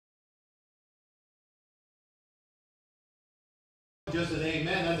Just an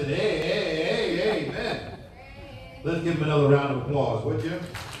amen. That's an amen. Let's give him another round of applause, would you?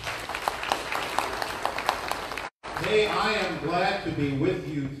 Hey, I am glad to be with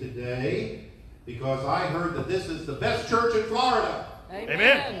you today because I heard that this is the best church in Florida.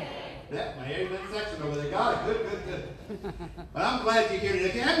 Amen. Yeah, my amen section over there. Got it. Good. But I'm glad you're here today.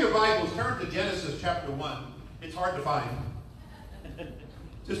 If you have your Bibles, turn to Genesis chapter 1. It's hard to find.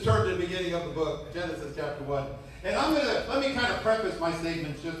 Just turn to the beginning of the book, Genesis chapter 1. And let me kind of preface my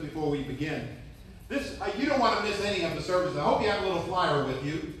statements just before we begin. You don't want to miss any of the services. I hope you have a little flyer with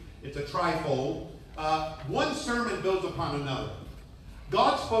you. It's a trifold. One sermon builds upon another.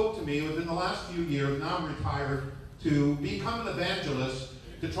 God spoke to me within the last few years, now I'm retired, to become an evangelist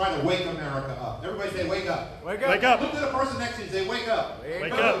to try to wake America up. Everybody say, wake up. Wake up. Wake up. Look at the person next to you and say, wake up.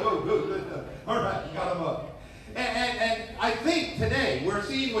 Wake up. Good. All right, you got them up. And I think today we're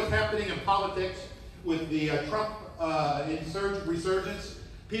seeing what's happening in politics with the Trump resurgence.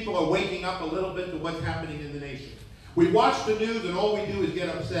 People are waking up a little bit to what's happening in the nation. We watch the news and all we do is get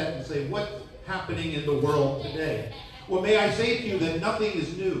upset and say, what's happening in the world today? Well, may I say to you that nothing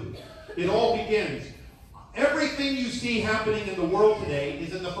is new. It all begins. Everything you see happening in the world today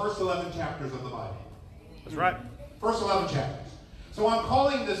is in the first 11 chapters of the Bible. That's right. First 11 chapters. So I'm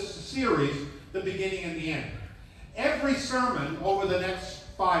calling this series the beginning and the end. Every sermon over the next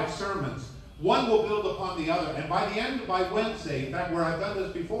 5 sermons, one will build upon the other. And by Wednesday, in fact, where I've done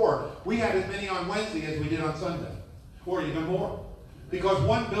this before, we had as many on Wednesday as we did on Sunday. Or even more. Because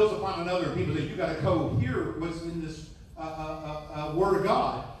one builds upon another. And people say, you got to go hear what's in this Word of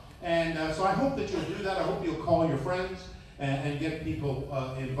God. And so I hope that you'll do that. I hope you'll call your friends and get people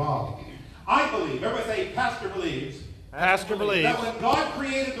involved. I believe, everybody say, Pastor believes. Pastor believes. That when God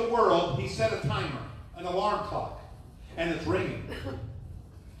created the world, he set a timer, an alarm clock. And it's ringing.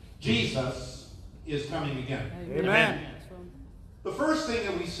 Jesus is coming again. Amen. The first thing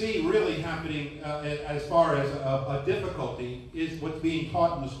that we see really happening as far as a difficulty is what's being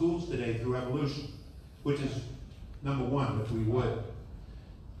taught in the schools today through evolution, which is number one, if we would.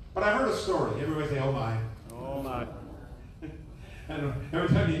 But I heard a story. Everybody say, oh my. Oh my. And every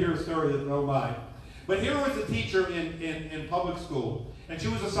time you hear a story, there's oh my. But here was a teacher in public school, and she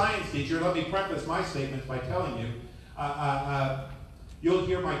was a science teacher. Let me preface my statements by telling you, you'll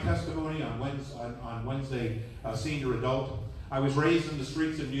hear my testimony on Wednesday, senior adult. I was raised in the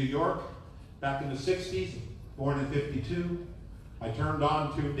streets of New York back in the 60s, born in 52. I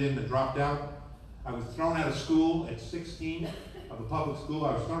tuned in and dropped out. I was thrown out of school at 16 of a public school.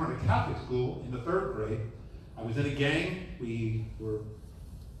 I was thrown out of Catholic school in the 3rd grade. I was in a gang. We were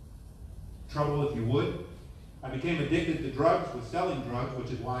trouble, if you would. I became addicted to drugs, was selling drugs,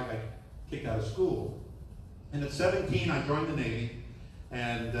 which is why I got kicked out of school. And at 17, I joined the Navy,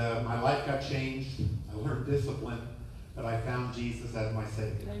 and my life got changed. I learned discipline, but I found Jesus as my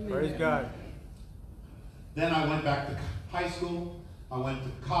Savior. Amen. Praise God. Then I went back to high school. I went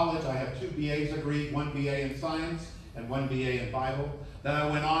to college. I have 2 BAs degrees, 1 BA in science and 1 BA in Bible. Then I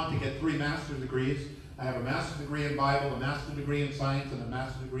went on to get 3 master's degrees. I have a master's degree in Bible, a master's degree in science, and a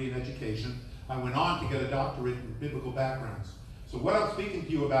master's degree in education. I went on to get a doctorate in biblical backgrounds. So what I'm speaking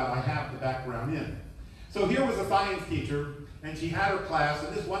to you about, I have the background in. So here was a science teacher, and she had her class,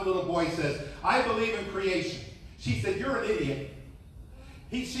 and this one little boy says, I believe in creation. She said, you're an idiot.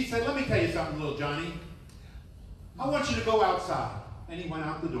 She said, let me tell you something, little Johnny. I want you to go outside. And he went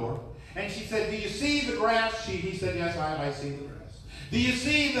out the door. And she said, do you see the grass? He said, yes, I see the grass. Do you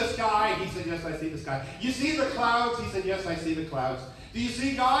see the sky? He said, yes, I see the sky. You see the clouds? He said, yes, I see the clouds. Do you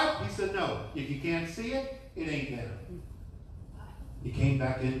see God? He said, no. If you can't see it, it ain't there. He came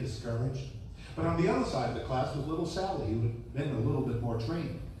back in discouraged. But on the other side of the class was little Sally, who had been a little bit more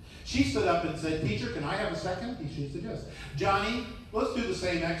trained. She stood up and said, teacher, can I have a second? She said, yes. Johnny, let's do the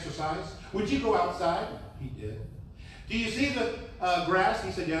same exercise. Would you go outside? He did. Do you see the grass?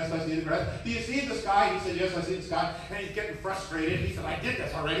 He said, yes, I see the grass. Do you see the sky? He said, yes, I see the sky. And he's getting frustrated. He said, I did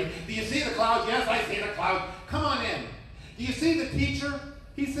this already. Do you see the clouds? Yes, I see the clouds. Come on in. Do you see the teacher?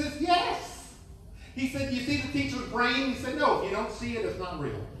 He says, yes. He said, do you see the teacher's brain? He said, no, if you don't see it, it's not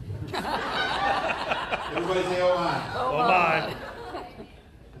real. Everybody say, oh my. Oh my.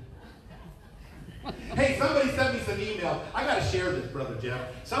 Hey, somebody sent me some emails. I got to share this, Brother Jeff.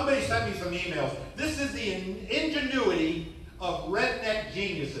 Somebody sent me some emails. This is the ingenuity of redneck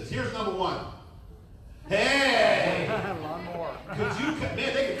geniuses. Here's number 1. Hey! One more. Man,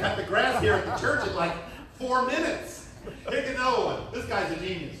 they could cut the grass here at the church in like 4 minutes. Here's another one. This guy's a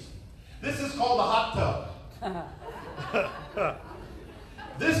genius. This is called a hot tub.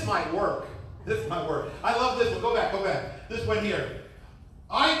 This might work. This might work. I love this one. Go back. This one here.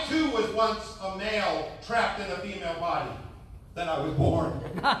 I too was once a male trapped in a female body. Then I was born.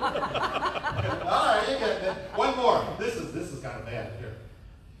 All right, you get it. One more. This is kind of bad here.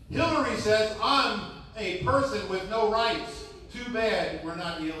 Hillary says, I'm a person with no rights. Too bad we're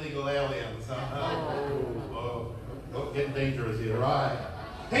not illegal aliens. Getting dangerous here. All right.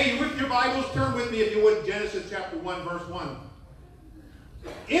 Hey, with your Bibles, turn with me, if you would, Genesis chapter 1, verse 1.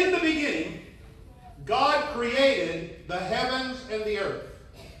 In the beginning, God created the heavens and the earth.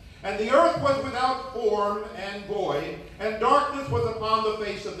 And the earth was without form and void, and darkness was upon the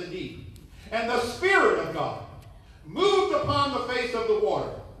face of the deep. And the Spirit of God moved upon the face of the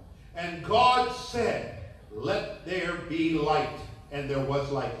water. And God said, let there be light. And there was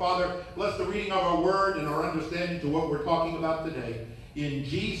light. Father, bless the reading of our word and our understanding to what we're talking about today. In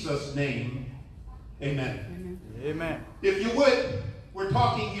Jesus' name, amen. Amen. If you would, we're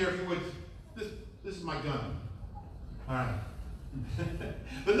talking here, if you would, this is my gun. All right.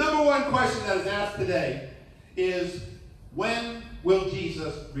 The number one question that is asked today is, when will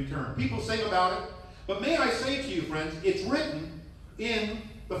Jesus return? People sing about it, but may I say to you, friends, it's written in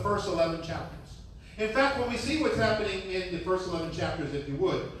the first 11 chapters. In fact, when we see what's happening in the first 11 chapters, if you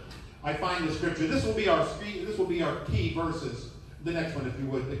would, I find the scripture. This will be our key verses. The next one, if you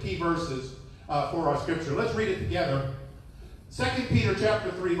would, the key verses for our scripture. Let's read it together. 2 Peter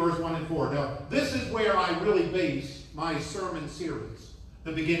chapter 3, verse 1 and 4. Now, this is where I really base my sermon series,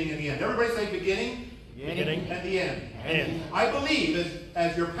 the beginning and the end. Everybody say beginning, Beginning. and the end. End. I believe,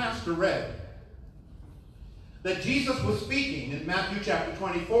 as your pastor read, that Jesus was speaking in Matthew chapter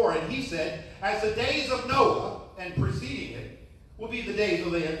 24, and he said, as the days of Noah and preceding it will be the days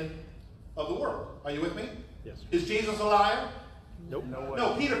of the end of the world. Are you with me? Yes. Is Jesus a liar? Nope. No way.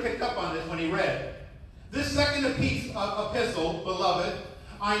 No, Peter picked up on this when he read. This second epistle, beloved,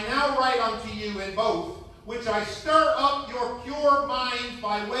 I now write unto you in both, which I stir up your pure minds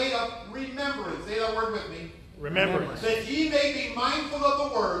by way of remembrance. Say that word with me. Remembrance. That ye may be mindful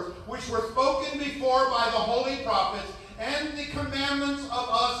of the words which were spoken before by the holy prophets, and the commandments of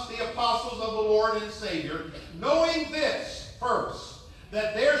us, the apostles of the Lord and Savior, knowing this first,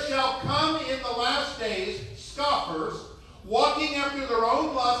 that there shall come in the last days scoffers, walking after their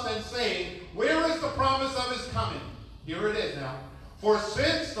own lust, and saying, where is the promise of his coming? Here it is now. For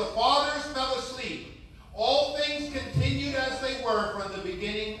since the fathers fell asleep, all things continued as they were from the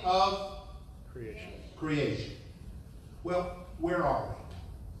beginning of creation. Well, where are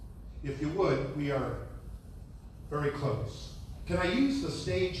we? If you would, we are very close. Can I use the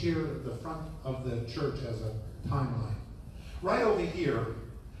stage here at the front of the church as a timeline? Right over here,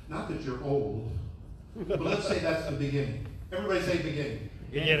 not that you're old, but let's say that's the beginning. Everybody say beginning.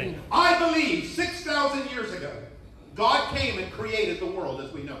 Beginning. I believe 6,000 years ago, God came and created the world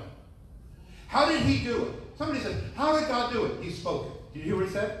as we know it. How did he do it? Somebody said, how did God do it? He spoke it. Did you hear what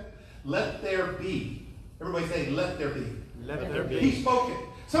he said? Let there be. Everybody say, let there be. Let there be. He spoke it.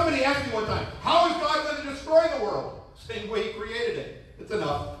 Somebody asked me one time, how is God going to destroy the world? Same way he created it. It's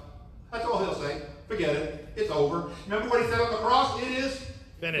enough. That's all he'll say. Forget it. It's over. Remember what he said on the cross? It is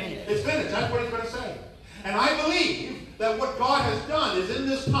Finished. It's finished. That's what he's going to say. And I believe that what God has done is in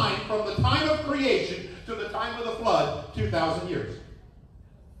this time, from the time of creation to the time of the flood, 2,000 years.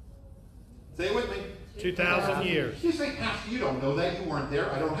 Say it with me. 2,000 years. You say, Pastor, you don't know that. You weren't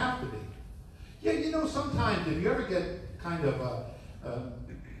there. I don't have to be. Yeah, you know, sometimes if you ever get kind of,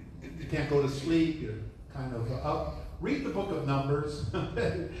 you can't go to sleep, you're kind of up, read the book of Numbers.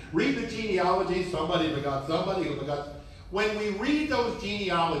 Read the genealogies. Somebody begot somebody who begot. When we read those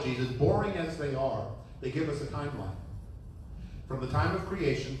genealogies, as boring as they are, they give us a timeline. From the time of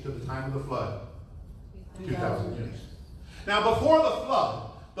creation to the time of the flood, 2,000 years. Now, before the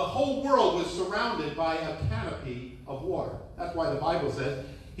flood, the whole world was surrounded by a canopy of water. That's why the Bible says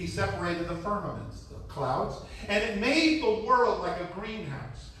he separated the firmaments, the clouds, and it made the world like a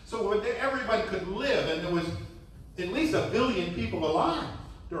greenhouse. So everybody could live, and there was at least 1 billion people alive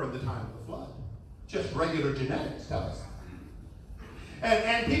during the time of the flood. Just regular genetics tell us.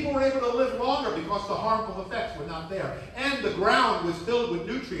 And people were able to live longer because the harmful effects were not there. And the ground was filled with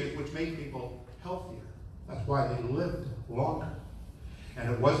nutrients, which made people healthier. That's why they lived longer.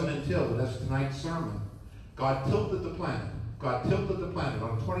 And it wasn't until, that's tonight's sermon, God tilted the planet. God tilted the planet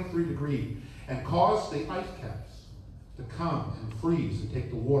on 23 degrees and caused the ice caps to come and freeze and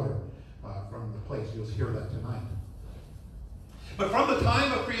take the water from the place. You'll hear that tonight. But from the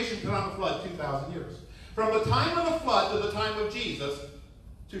time of creation to the time of flood, 2,000 years. From the time of the flood to the time of Jesus,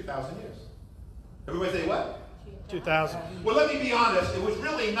 2,000 years. Everybody say what? 2,000. Well, let me be honest. It was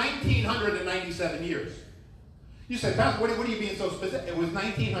really 1,997 years. You say, Pastor, what are you being so specific? It was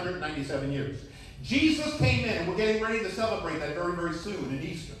 1,997 years. Jesus came in, and we're getting ready to celebrate that very, very soon in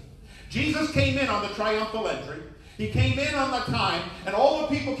Easter. Jesus came in on the triumphal entry. He came in on the time, and all the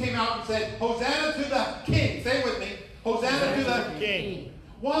people came out and said, Hosanna to the King. Say it with me. Hosanna to the King.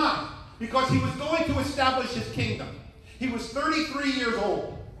 Why? Because he was going to establish his kingdom. He was 33 years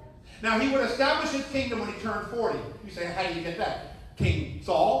old. Now, he would establish his kingdom when he turned 40. You say, how do you get that? King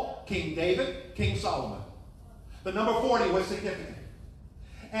Saul, King David, King Solomon. The number 40 was significant.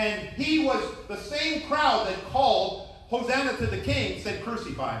 And he was the same crowd that called Hosanna to the King, said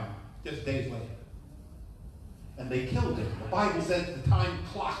crucify him, just days later. And they killed him. The Bible says the time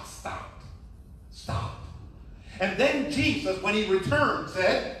clock stopped. Stopped. And then Jesus, when he returned,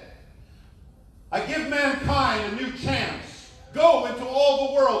 said, I give mankind a new chance. Go into all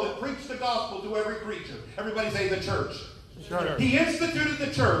the world and preach the gospel to every creature. Everybody say the church. Sure. He instituted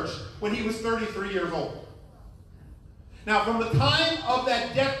the church when he was 33 years old. Now, from the time of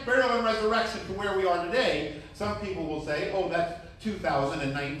that death, burial, and resurrection to where we are today, some people will say, oh, that's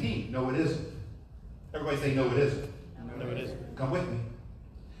 2019. No, it isn't. Everybody say, no, it isn't. No, it isn't. Come with me.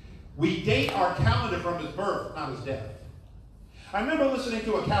 We date our calendar from his birth, not his death. I remember listening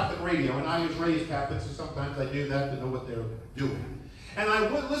to a Catholic radio, and I was raised Catholic, so sometimes I do that to know what they're doing. And I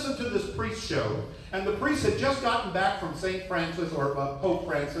would listen to this priest show, and the priest had just gotten back from St. Francis, or Pope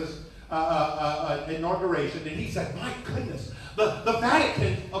Francis, inauguration, and he said, my goodness, the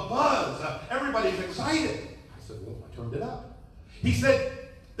Vatican abuzz, everybody's excited. I said, well, I turned it up. He said,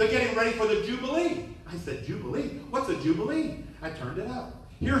 they're getting ready for the Jubilee. I said, Jubilee? What's a Jubilee? I turned it up.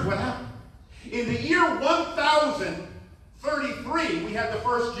 Here's what happened. In the year 1033, we had the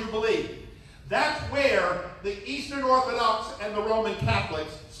first Jubilee. That's where the Eastern Orthodox and the Roman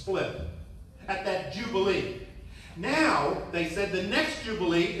Catholics split, at that Jubilee. Now, they said the next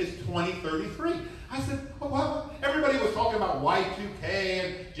Jubilee is 2033. I said, well, everybody was talking about Y2K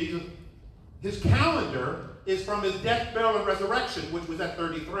and Jesus. His calendar is from his death, burial, and resurrection, which was at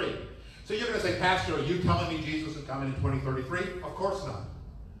 33. So you're going to say, Pastor, are you telling me Jesus is coming in 2033? Of course not.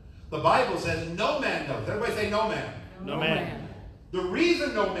 The Bible says no man knows. Everybody say no man. No man. The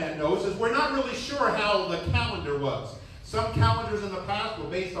reason no man knows is we're not really sure how the calendar was. Some calendars in the past were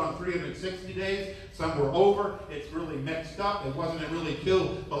based on 360 days. Some were over. It's really mixed up. It wasn't really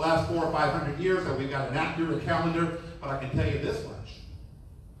till the last 400 or 500 years that we got an accurate calendar. But I can tell you this much.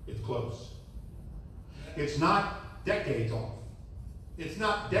 It's close. It's not decades off. It's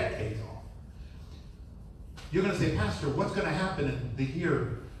not decades off. You're going to say, Pastor, what's going to happen in the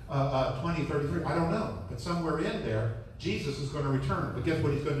year 2033? I don't know. But somewhere in there, Jesus is going to return. But guess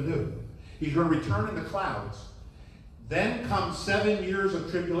what he's going to do? He's going to return in the clouds. Then comes 7 years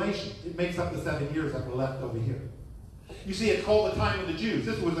of tribulation. It makes up the 7 years that were left over here. You see, it's called the time of the Jews.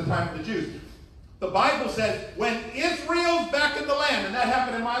 This was the time of the Jews. The Bible says, when Israel's back in the land, and that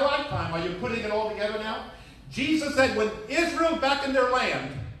happened in my lifetime. Are you putting it all together now? Jesus said, when Israel's back in their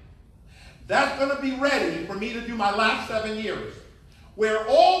land, that's going to be ready for me to do my last 7 years. Where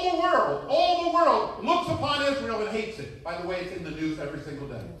all the world looks upon Israel and hates it. By the way, it's in the news every single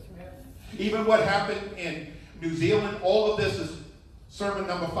day. Even what happened in New Zealand, all of this is sermon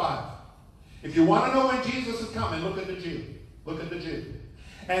number 5. If you want to know when Jesus is coming, look at the Jew. Look at the Jew.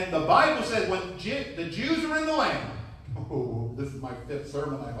 And the Bible says when the Jews are in the land, oh, this is my 5th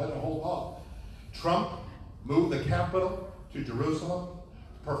sermon, I let it hold off. Trump moved the capital to Jerusalem,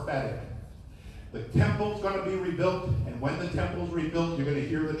 prophetic. The temple's going to be rebuilt, and when the temple's rebuilt, you're going to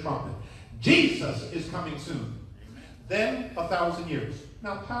hear the trumpet. Jesus is coming soon. Then 1,000 years.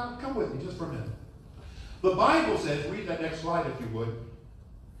 Now, come with me just for a minute. The Bible says, read that next slide if you would.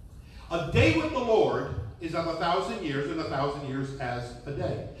 A day with the Lord is of 1,000 years, and 1,000 years as a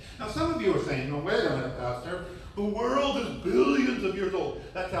day. Now, some of you are saying, no, wait a minute, Pastor. The world is billions of years old.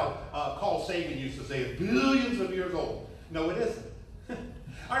 That's how Carl Sagan used to say it, billions of years old. No, it isn't.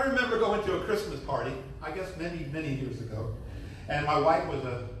 I remember going to a Christmas party, I guess many, many years ago. And my wife was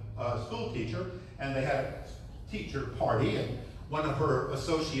a school teacher, and they had a teacher party, and one of her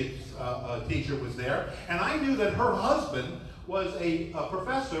associates teacher was there. And I knew that her husband was a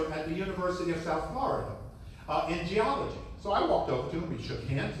professor at the University of South Florida in geology. So I walked over to him, we shook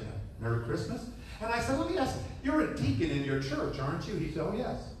hands, and Merry Christmas. And I said, let me ask you, you're a deacon in your church, aren't you? He said, oh,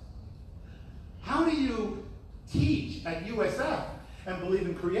 yes. How do you teach at USF and believe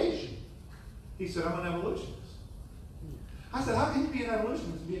in creation? He said, I'm an evolutionist. I said, how can you be an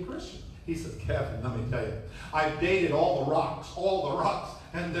evolutionist and be a Christian? He says, Kevin, let me tell you, I've dated all the rocks,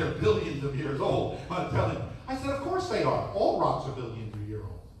 and they're billions of years old. I'm telling you. I said, of course they are. All rocks are billions of years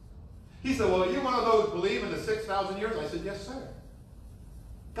old. He said, well, are you one of those believe in the 6,000 years? I said, yes, sir.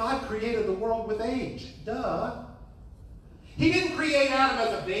 God created the world with age. Duh. He didn't create Adam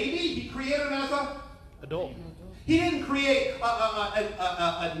as a baby. He created him as a adult. He didn't create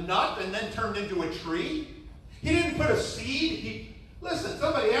a nut and then turned into a tree. He didn't put a seed. Listen,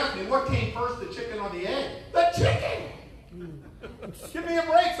 somebody asked me, what came first, the chicken or the egg? The chicken! Give me a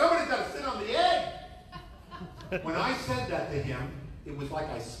break. Somebody's got to sit on the egg. When I said that to him, it was like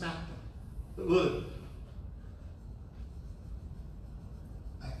I smacked him. Look.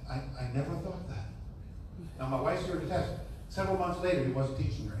 I never thought that. Now, my wife's here to test. Several months later, he wasn't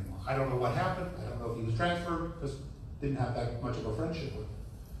teaching her anymore. I don't know what happened. I don't know if he was transferred. Just didn't have that much of a friendship with him.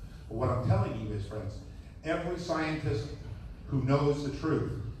 But what I'm telling you is, friends, every scientist who knows the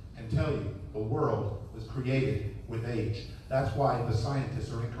truth can tell you the world was created with age. That's why the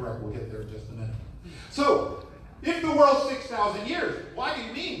scientists are incorrect. We'll get there in just a minute. So, if the world's 6,000 years, why do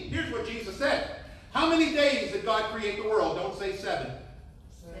you mean? Here's what Jesus said. How many days did God create the world? Don't say 7.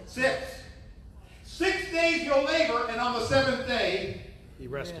 6. 6 days you'll labor, and on the 7th day, He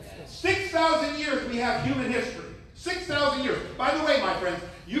rested. 6,000 years we have human history. 6,000 years. By the way, my friends,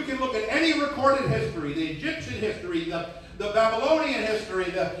 you can look at any recorded history, the Egyptian history, the Babylonian history,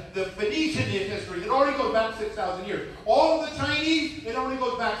 the Phoenician history. It already goes back 6,000 years. All of the Chinese, it only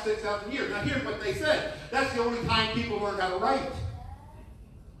goes back 6,000 years. Now here's what they said. That's the only time people learned how to write.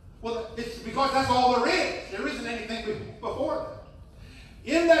 Well, it's because that's all there is. There isn't anything before that.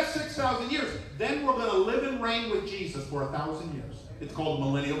 In that 6,000 years, then we're going to live and reign with Jesus for 1,000 years. It's called the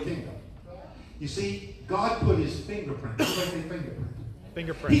millennial kingdom. You see, God put his fingerprint.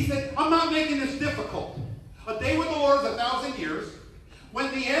 Fingerprint. He said, I'm not making this difficult. A day with the Lord is 1,000 years.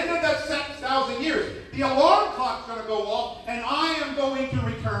 When the end of that 6,000 years, the alarm clock's going to go off, and I am going to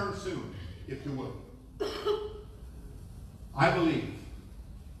return soon, if you will. I believe.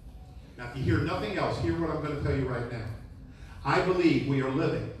 Now, if you hear nothing else, hear what I'm going to tell you right now. I believe we are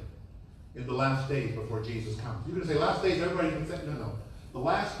living in the last days before Jesus comes. You're going to say, last days, everybody's been saying, no. The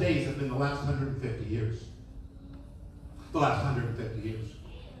last days have been the last 150 years. The last 150 years.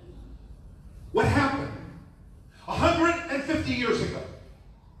 What happened? 150 years ago,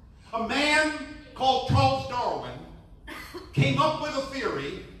 a man called Charles Darwin came up with a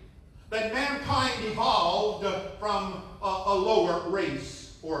theory that mankind evolved from a lower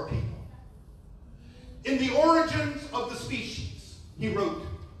race or people. In the origins of the species, he wrote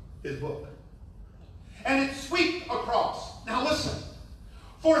his book. And it swept across. Now listen,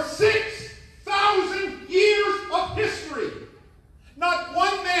 for 6,000 years of history, not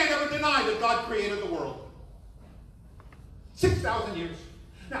one man ever denied that God created the world. 6,000 years.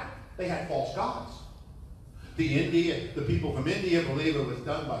 Now, they had false gods. The people from India believe it was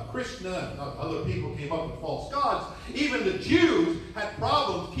done by Krishna, and other people came up with false gods. Even the Jews had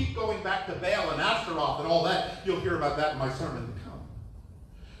problems. Keep going back to Baal and Ashtaroth and all that. You'll hear about that in my sermon to come.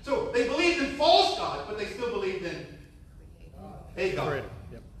 So they believed in false gods, but they still believed in a God.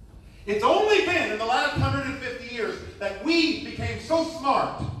 Yep. It's only been in the last 150 years that we became so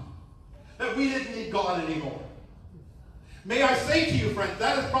smart that we didn't need God anymore. May I say to you, friends,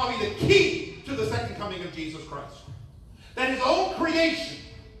 that is probably the key to the second coming of Jesus Christ. That his own creation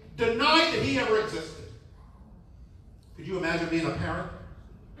denied that he ever existed. Could you imagine being a parent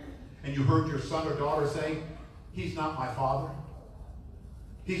and you heard your son or daughter say, he's not my father,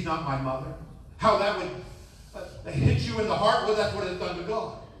 he's not my mother? How that would hit you in the heart? Well, that's what it's done to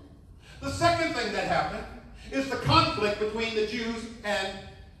God. The second thing that happened is the conflict between the Jews and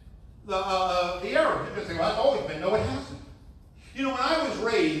the Arabs. You can say, well, that's always been. No, it hasn't. You know, when I was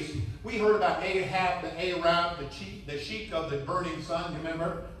raised, we heard about Ahab, the Arab, the sheik of the burning sun, you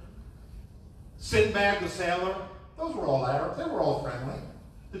remember? Sinbad the sailor. Those were all Arabs. They were all friendly.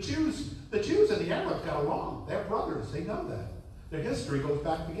 The Jews and the Arabs got along. They're brothers. They know that. Their history goes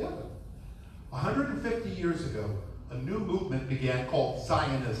back together. 150 years ago, a new movement began called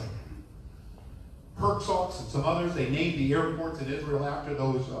Zionism. Herzog and some others, they named the airports in Israel after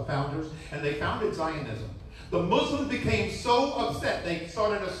those founders, and they founded Zionism. The Muslims became so upset, they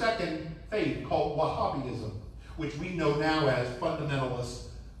started a second faith called Wahhabism, which we know now as fundamentalist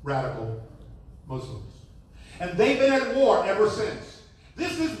radical Muslims. And they've been at war ever since.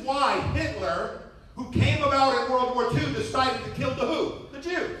 This is why Hitler, who came about in World War II, decided to kill the who? The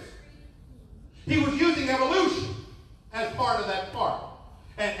Jews. He was using evolution as part of that part.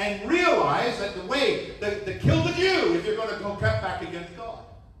 And realized that the way to kill the Jew if you're going to go cut back against God.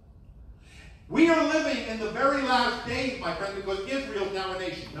 We are living in the very last days, my friend, because Israel is now a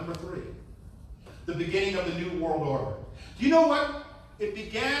nation. Number 3. The beginning of the New World Order. Do you know what? It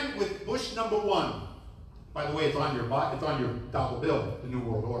began with Bush number 1. By the way, it's on your dollar bill, the New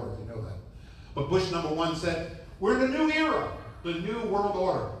World Order, if you know that. But Bush number 1 said, we're in a new era, the New World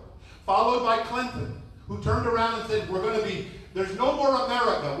Order. Followed by Clinton, who turned around and said, we're going to be There's no more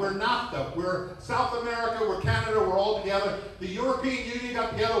America. We're NAFTA. We're South America. We're Canada. We're all together. The European Union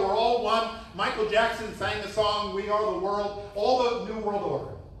got together. We're all one. Michael Jackson sang the song, "We Are the World." All the New World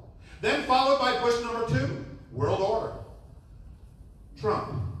Order. Then followed by Bush number 2, World Order.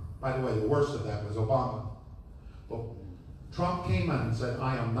 Trump, by the way, the worst of that was Obama. Well, Trump came in and said,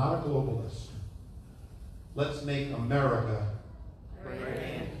 "I am not a globalist. Let's make America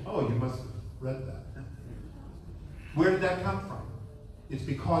great." Oh, you must have read that. Where did that come from? It's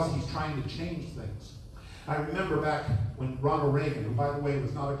because he's trying to change things. I remember back when Ronald Reagan, who by the way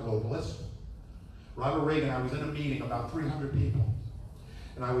was not a globalist, Ronald Reagan, I was in a meeting, about 300 people.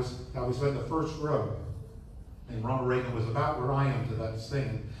 And I was in the first row. And Ronald Reagan was about where I am to that thing.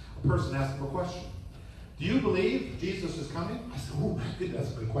 And a person asked him a question. "Do you believe Jesus is coming?" I said, "Oh my goodness,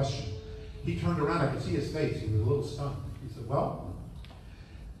 that's a good question." He turned around, I could see his face. He was a little stunned. He said, "Well,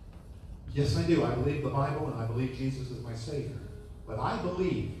 yes, I do. I believe the Bible and I believe Jesus is my Savior. But I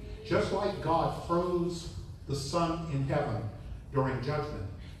believe, just like God froze the sun in heaven during judgment,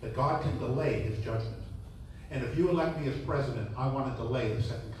 that God can delay his judgment. And if you elect me as president, I want to delay the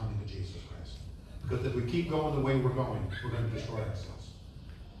second coming of Jesus Christ. Because if we keep going the way we're going to destroy ourselves."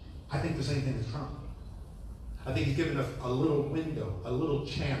 I think the same thing as Trump. I think he's given us a little window, a little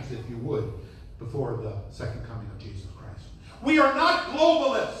chance, if you would, before the second coming of Jesus Christ. We are not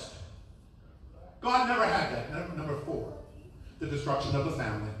globalists. God never had that. Number 4, the destruction of the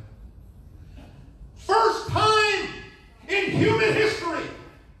family. First time in human history,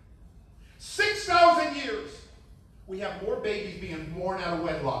 6,000 years, we have more babies being born out of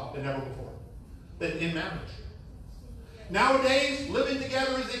wedlock than ever before, than in marriage. Nowadays, living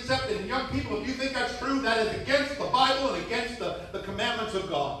together is accepted. And young people, if you think that's true, that is against the Bible and against the commandments of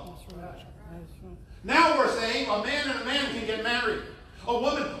God. Now we're saying a man and a man can get married. A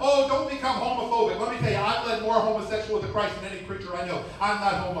woman, oh, don't become homophobic. Let me tell you, I've led more homosexuals to Christ than any preacher I know. I'm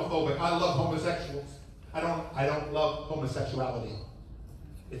not homophobic. I love homosexuals. I don't love homosexuality.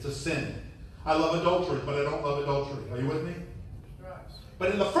 It's a sin. I love adultery, but I don't love adultery. Are you with me? But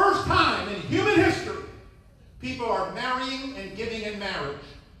in the first time in human history, people are marrying and giving in marriage.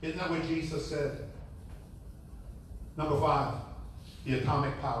 Isn't that what Jesus said? Number 5, the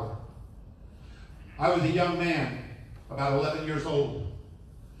atomic power. I was a young man, about 11 years old.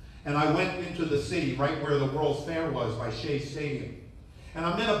 And I went into the city right where the World's Fair was by Shea Stadium. And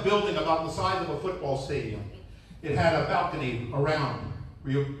I'm in a building about the size of a football stadium. It had a balcony around,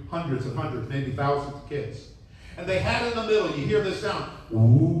 hundreds and hundreds, maybe thousands of kids. And they had in the middle, you hear this sound,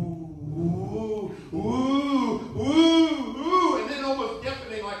 ooh, ooh, ooh, ooh, ooh, and then almost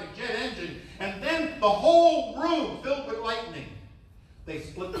deafening like a jet engine. And then the whole room filled with lightning. They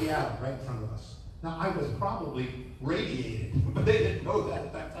split the atom right in front of us. Now, I was probably radiated, but they didn't know that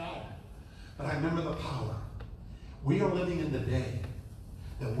at that time. But I remember the power. We are living in the day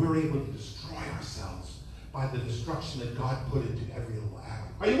that we're able to destroy ourselves by the destruction that God put into every little atom.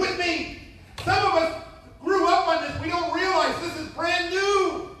 Are you with me? Some of us grew up on this. We don't realize this is brand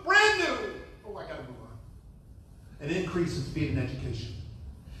new. Brand new. Oh, I got to move on. An increase in speed in education.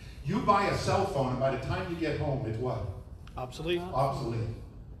 You buy a cell phone, and by the time you get home, it's what? Obsolete. Obsolete.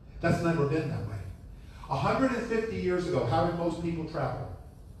 That's never been that way. 150 years ago, how did most people travel?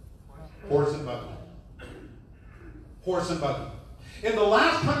 Horse and buggy. Horse and buggy. In the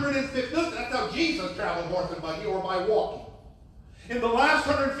last 150, listen, that's how Jesus traveled, horse and buggy, or by walking. In the last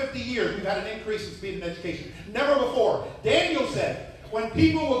 150 years, we've had an increase in speed in education. Never before. Daniel said, when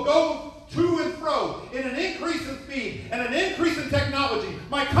people will go to and fro in an increase in speed and an increase in technology,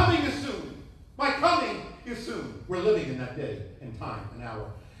 my coming is soon. My coming is soon. We're living in that day and time, an hour.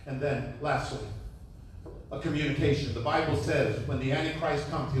 And then, lastly, a communication. The Bible says when the Antichrist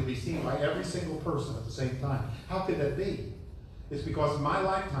comes, he'll be seen by every single person at the same time. How could that be? It's because in my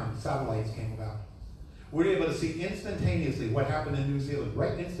lifetime, satellites came about. We're able to see instantaneously what happened in New Zealand,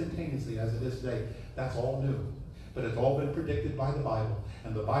 right instantaneously as it is today. That's all new. But it's all been predicted by the Bible.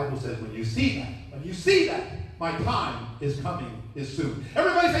 And the Bible says when you see that, my time is coming, is soon.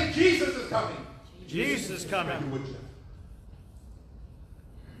 Everybody say, Jesus is coming. Jesus is coming.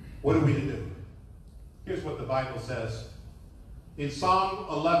 What are we to do? Here's what the Bible says. In Psalm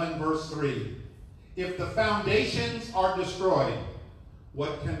 11, verse 3, if the foundations are destroyed,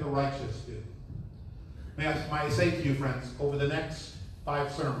 what can the righteous do? May I say to you, friends, over the next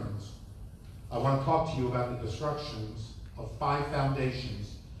 5 sermons, I want to talk to you about the destructions of 5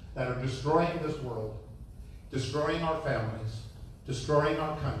 foundations that are destroying this world, destroying our families, destroying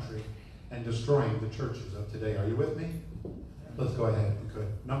our country, and destroying the churches of today. Are you with me? Let's go ahead if we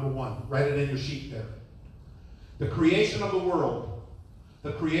could. Number 1, write it in your sheet there. The creation of the world.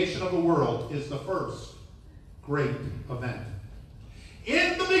 The creation of the world is the first great event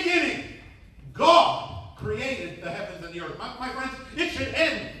In the beginning, God created the heavens and the earth. My friends, it should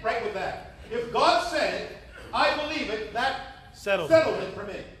end right with that. If God said it, I believe it, that settles it for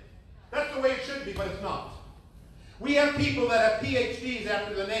me. That's the way it should be, but it's not. We have people that have PhDs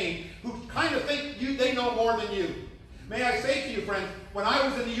after the name who kind of think they know more than you. May I say to you, friends, when I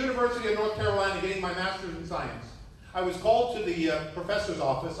was in the University of North Carolina getting my master's in science, I was called to the professor's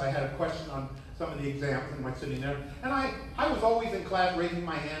office. I had a question on some of the exams, and I was sitting there. And I was always in class raising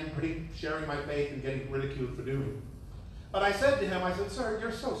my hand, sharing my faith, and getting ridiculed for doing it. But I said to him, I said, "Sir,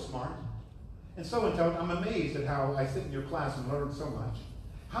 you're so smart and so intelligent. I'm amazed at how I sit in your class and learn so much.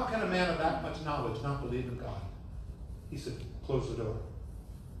 How can a man of that much knowledge not believe in God?" He said, "Close the door."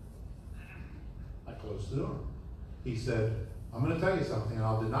 I closed the door. He said, "I'm going to tell you something, and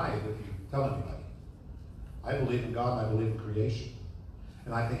I'll deny it if you tell anybody. I believe in God, and I believe in creation.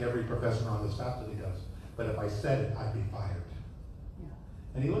 And I think every professor on this faculty does. But if I said it, I'd be fired." Yeah.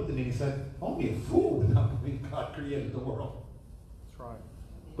 And he looked at me and he said, "Only a fool would not believe God created the world." That's right.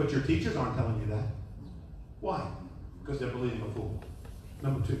 But your teachers aren't telling you that. Why? Because they're believing a fool.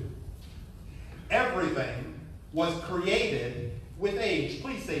 Number two, everything was created with age.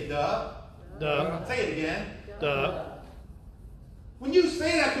 Please say duh. Duh. Say it again. Duh. When you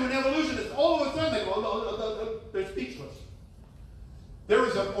say that to an evolutionist, all of a sudden they go, they're speechless. There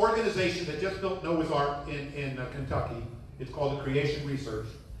is an organization that just built Noah's Ark in Kentucky. It's called the Creation Research.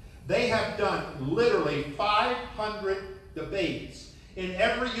 They have done literally 500 debates in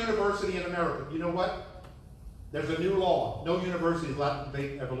every university in America. You know what? There's a new law. No university is allowed to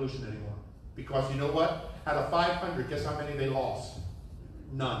debate evolution anymore. Because you know what? Out of 500, guess how many they lost?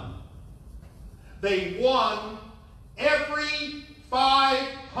 None. They won every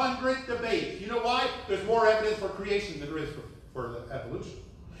 500 debates. You know why? There's more evidence for creation than there is for the evolution.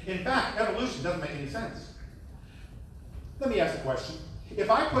 In fact, evolution doesn't make any sense. Let me ask a question. If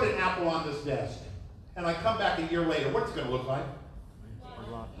I put an apple on this desk, and I come back a year later, what's it going to look like?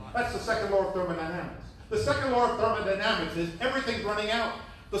 That's the second law of thermodynamics. The second law of thermodynamics is everything's running out.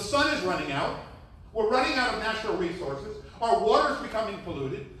 The sun is running out. We're running out of natural resources. Our water is becoming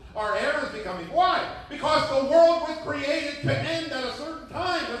polluted. Our air is becoming... Why? Because the world was created to end at a certain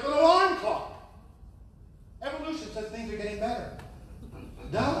time. There's an alarm clock. Evolution says things are getting better.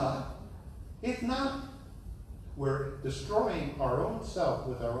 Duh. It's not. We're destroying our own self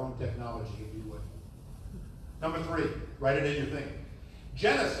with our own technology, if you would. Number three, write it in your thing.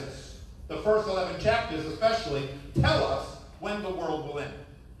 Genesis, the first 11 chapters especially, tell us when the world will end.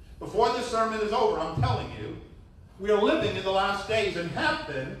 Before this sermon is over, I'm telling you, we are living in the last days and have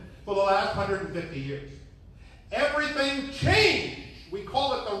been for the last 150 years. Everything changed. We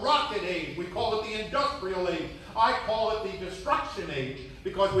call it the rocket age. We call it the industrial age. I call it the destruction age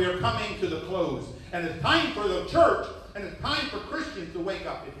because we are coming to the close. And it's time for the church and it's time for Christians to wake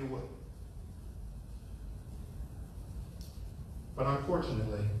up, if you would. But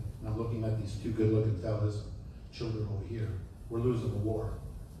unfortunately, and I'm looking at these two good-looking fellas, children over here, we're losing the war.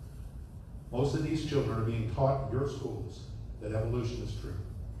 Most of these children are being taught in your schools that evolution is true.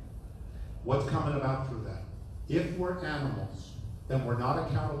 What's coming about through that? If we're animals, then we're not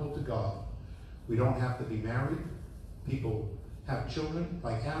accountable to God. We don't have to be married. People have children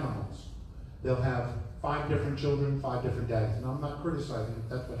like animals. They'll have 5 different children, 5 different daddies. And I'm not criticizing if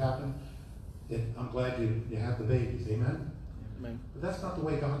that's what happened. I'm glad you had the babies. Amen? Amen. But that's not the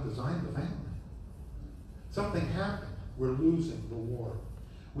way God designed the family. Something happened. We're losing the war.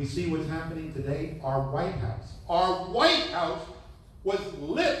 We see what's happening today. Our White House was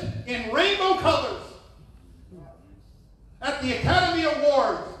lit in rainbow colors. At the Academy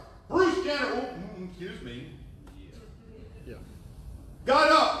Awards, Bruce Jenner,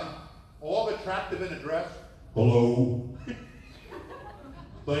 got up and all attractive in a dress. "Hello.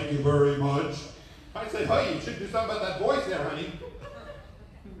 Thank you very much." I said, "Hey, you should do something about that voice there, honey."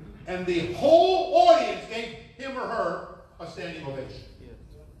 And the whole audience gave him or her a standing ovation.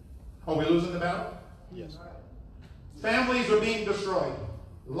 Are we losing the battle? Yes. Families are being destroyed.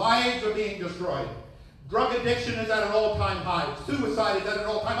 Lives are being destroyed. Drug addiction is at an all-time high. Suicide is at an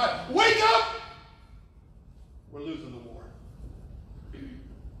all-time high. Wake up! We're losing the war.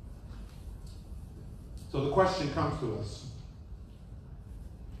 So the question comes to us.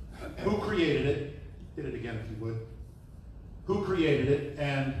 Who created it? Hit it again if you would. Who created it,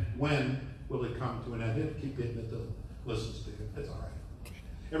 and when will it come to an end? Keep hitting it to listen to it. That's all right.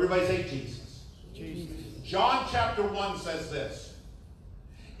 Everybody say Jesus. Jesus. John chapter 1 says this.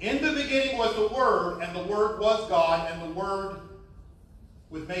 "In the beginning was the Word, and the Word was God, and the Word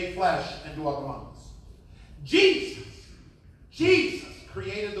was made flesh and dwelt among us." Jesus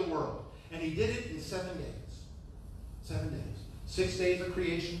created the world, and he did it in 7 days. 7 days. 6 days of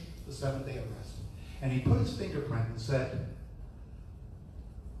creation, the seventh day of rest. And he put his fingerprint and said,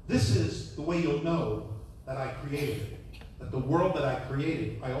 this is the way you'll know that I created it. That the world that I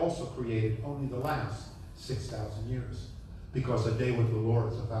created, I also created only the last 6,000 years. Because a day with the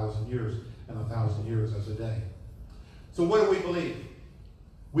Lord is 1,000 years, and 1,000 years as a day. So what do we believe?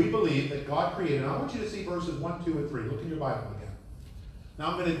 We believe that God created, and I want you to see verses 1, 2, and 3. Look in your Bible again. Now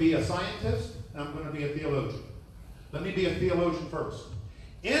I'm going to be a scientist, and I'm going to be a theologian. Let me be a theologian first.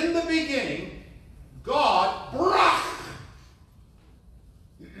 In the beginning, God barach.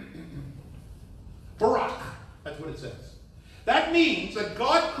 Barach. That's what it says. That means that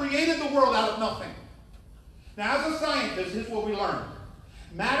God created the world out of nothing. Now, as a scientist, here's what we learned.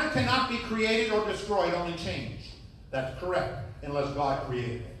 Matter cannot be created or destroyed, only changed. That's correct, unless God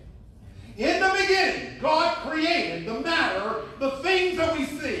created it. In the beginning, God created the matter, the things that we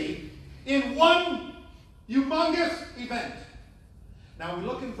see, in one humongous event. Now, we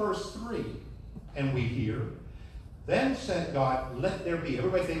look in verse 3, and we hear, then said God, let there be.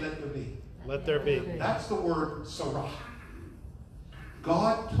 Everybody say, let there be. Let there be. That's the word sarah.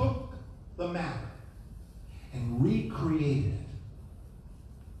 God took the matter and recreated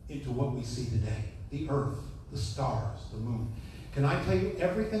it into what we see today. The earth, the stars, the moon. Can I tell you,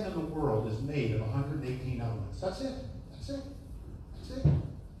 everything in the world is made of 118 elements. That's it. That's it. That's it.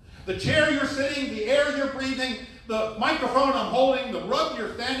 The chair you're sitting, the air you're breathing, the microphone I'm holding, the rug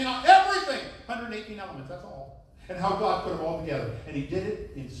you're standing on, everything. 118 elements, that's all. And how God put them all together. And he did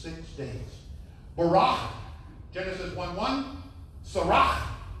it in 6 days. Barach, Genesis 1:1. Sarach,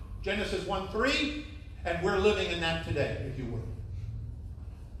 Genesis 1:3. And we're living in that today, if you would.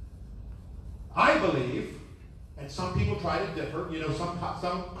 I believe, and some people try to differ,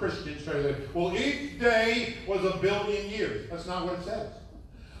 some Christians try to say, well, each day was 1 billion years. That's not what it says.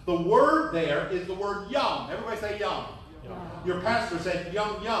 The word there is the word yom. Everybody say yom. Yum. Your pastor said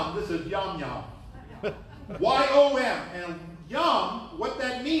yum yum. This is yum yum. Y-O-M. And yom, what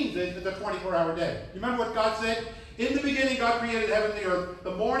that means is it's a 24-hour day. You remember what God said? In the beginning, God created heaven and the earth.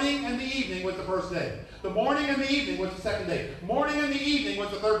 The morning and the evening was the first day. The morning and the evening was the second day. Morning and the evening was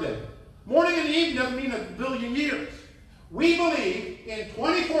the third day. Morning and the evening doesn't mean 1 billion years. We believe in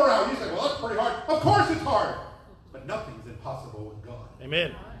 24 hours. You say, well, that's pretty hard. Of course it's hard. But nothing's impossible with God.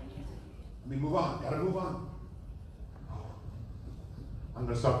 Amen. Let me move on. Got to move on. I'm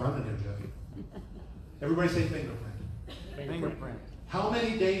going to stop running here, Jeffy. Everybody say fingerprint. Fingerprint. How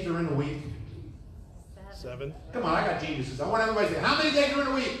many days are in a week? 7. Come on, I got geniuses. I want everybody to say, how many days are in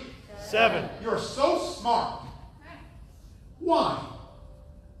a week? 7. You're so smart. Why?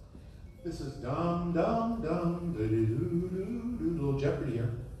 This is dum, dum, dum, do, do, do, do, do, little Jeopardy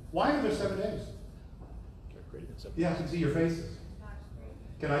here. Why are there 7 days? Yeah, I can see your faces.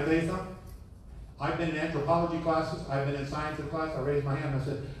 Can I tell you something? I've been in anthropology classes. I've been in sciences class. I raised my hand and I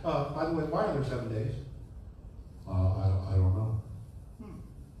said, by the way, why are there 7 days? I don't know.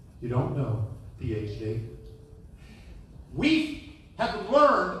 You don't know, PhD. We have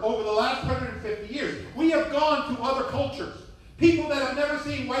learned over the last 150 years. We have gone to other cultures. People that have never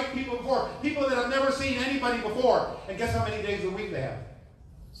seen white people before. People that have never seen anybody before. And guess how many days a week they have?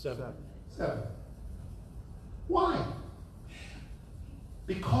 7. 7. Why?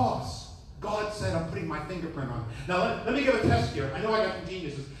 Because God said, I'm putting my fingerprint on it. Now, let me give a test here. I know I got some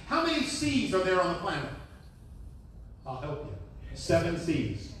geniuses. How many seas are there on the planet? I'll help you. 7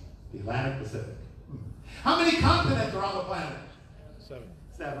 seas. The Atlantic, Pacific. How many continents are on the planet? 7.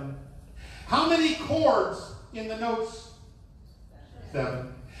 7. How many chords in the notes?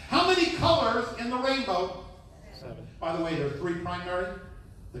 7. How many colors in the rainbow? 7. By the way, there's 3 primary,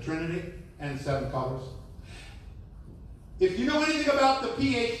 the Trinity, and 7 colors. If you know anything about the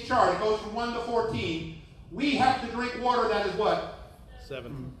pH chart, it goes from 1 to 14. We have to drink water that is what?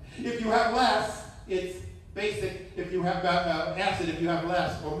 7. If you have less, it's basic. If you have acid, if you have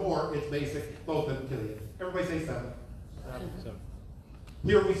less or more, it's basic. Both of them kill you. Everybody say 7. 7.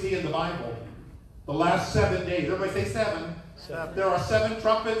 Here we see in the Bible, the last 7 days. Everybody say 7. 7. There are 7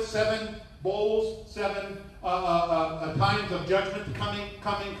 trumpets, 7 bowls, 7 times of judgment coming.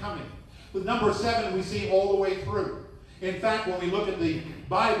 The number 7 we see all the way through. In fact, when we look at the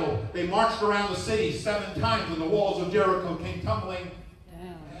Bible, they marched around the city 7 times and the walls of Jericho came tumbling.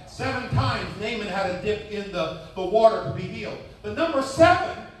 7 times Naaman had to dip in the water to be healed. The number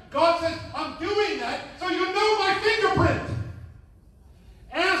 7, God says, I'm doing that so you know my fingerprint.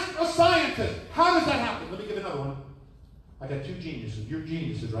 Ask a scientist, how does that happen? Let me give another one. I got 2 geniuses. You're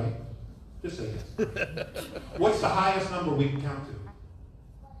geniuses, right? Just say yes. What's the highest number we can count to?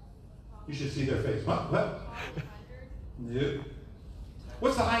 You should see their face. What? No.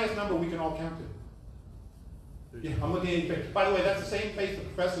 What's the highest number we can all count to? Yeah, I'm looking at your face. By the way, that's the same face the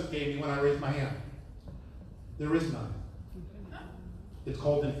professors gave me when I raised my hand. There is none. It's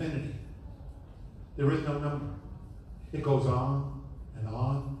called infinity. There is no number. It goes on and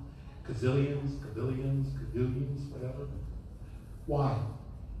on. Gazillions, gabillions, gadillions, whatever. Why?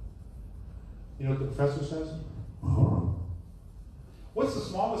 You know what the professor says? What's the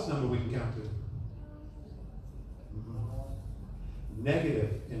smallest number we can count to?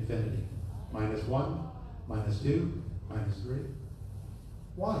 Negative infinity. -1, -2, -3.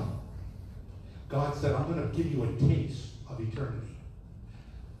 Why? God said, I'm going to give you a taste of eternity.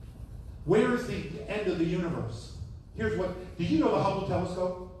 Where is the end of the universe? Here's what, did you know the Hubble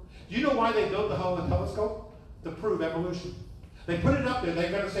telescope? Do you know why they built the Hubble telescope? To prove evolution. They put it up there,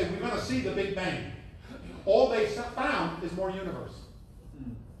 they're going to say, we're going to see the Big Bang. All they found is more universe.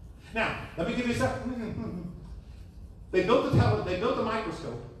 Now, let me give you something. They built the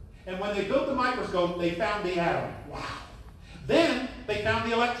microscope, and when they built the microscope, they found the atom. Wow. Then they found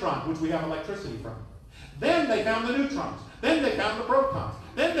the electron, which we have electricity from. Then they found the neutrons. Then they found the protons.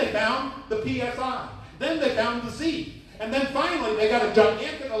 Then they found the PSI. Then they found the Z. And then finally, they got a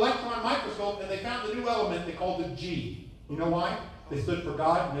gigantic electron microscope, and they found the new element. They called it G. You know why? They stood for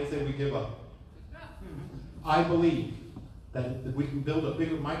God, and they said, we give up. I believe that if we can build a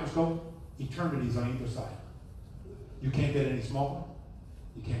bigger microscope, eternity's on either side. You can't get any smaller.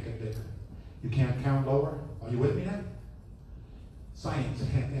 You can't get bigger. You can't count lower. Are you with me now? Science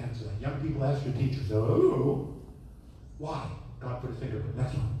can't answer that. Young people ask your teachers, oh, why? God put his fingerprint.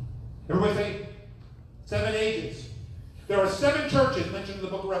 That's one. Everybody say 7 ages. There are 7 churches mentioned in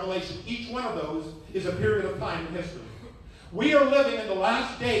the book of Revelation. Each one of those is a period of time in history. We are living in the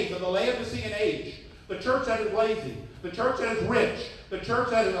last days of the Laodicean age. The church that is lazy. The church that is rich. The church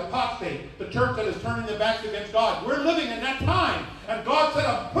that is apostate. The church that is turning their backs against God. We're living in that time. And God said,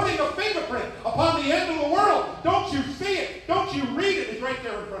 I'm putting a fingerprint upon the end of the world. Don't you see it? Don't you read it? It's right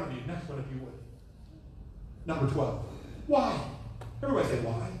there in front of you. Next one, if you would. Number 12. Why? Everybody say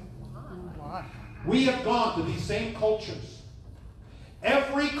why. Why? We have gone to these same cultures.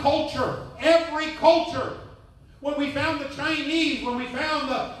 Every culture. When we found the Chinese, when we found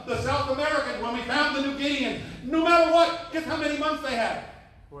the South Americans, when we found the New Guineans, no matter what, guess how many months they had?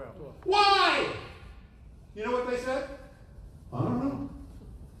 12. Why? You know what they said? I don't know.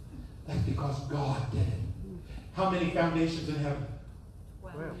 That's because God did it. How many foundations in heaven?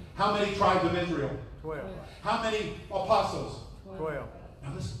 12. How many tribes of Israel? 12. How many apostles? 12.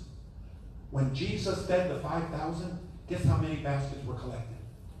 Now listen. When Jesus fed the 5,000, guess how many baskets were collected?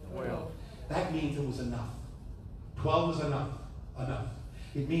 12. That means it was enough. 12 is enough. Enough.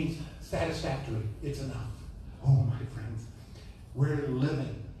 It means satisfactory. It's enough. Oh, my friends. We're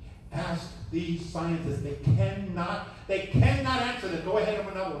living. Ask these scientists. They cannot answer that. Go ahead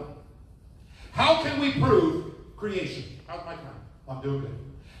with another one. How can we prove creation? How's my time? I'm doing good.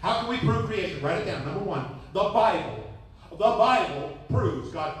 How can we prove creation? Write it down. Number 1, the Bible. The Bible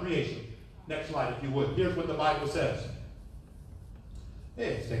proves God's creation. Next slide, if you would. Here's what the Bible says.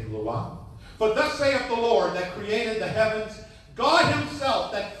 Hey, it's taking a little while. For thus saith the Lord that created the heavens, God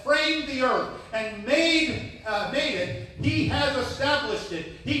himself that framed the earth and made it, he has established it.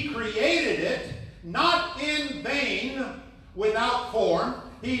 He created it, not in vain, without form.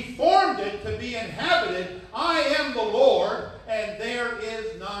 He formed it to be inhabited. I am the Lord, and there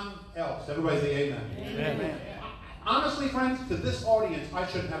is none else. Everybody say amen. Amen. Honestly, friends, to this audience, I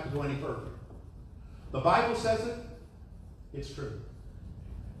shouldn't have to go any further. The Bible says it. It's true.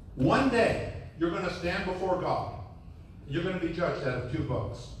 One day, you're going to stand before God. You're going to be judged out of 2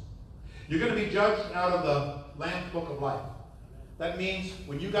 books. You're going to be judged out of the Lamb's Book of Life. That means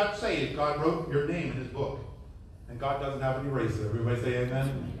when you got saved, God wrote your name in his book. And God doesn't have an eraser. Everybody say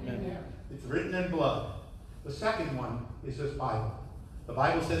amen? Amen. It's written in blood. The second one is his Bible. The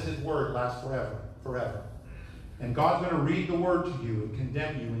Bible says his word lasts forever. And God's going to read the word to you and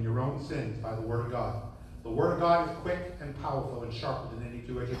condemn you in your own sins by the word of God. The word of God is quick and powerful and sharper than any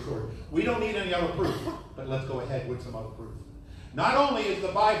 2-edged sword. We don't need any other proof, but let's go ahead with some other proof. Not only is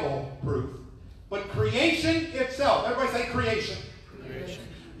the Bible proof, but creation itself. Everybody say creation. Creation.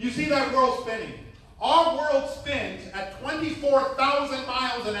 You see that world spinning. Our world spins at 24,000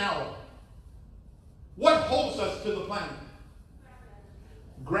 miles an hour. What holds us to the planet?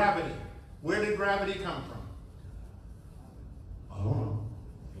 Gravity. Where did gravity come from? I don't know.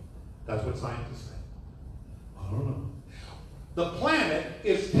 That's what scientists say. I don't know. The planet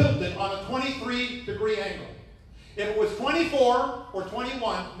is tilted on a 23-degree angle. If it was 24 or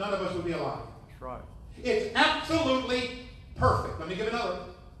 21, none of us would be alive. That's right. It's absolutely perfect. Let me give another.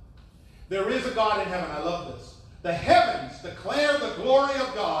 There is a God in heaven. I love this. The heavens declare the glory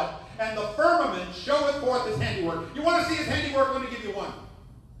of God, and the firmament showeth forth his handiwork. You want to see his handiwork? Let me give you one.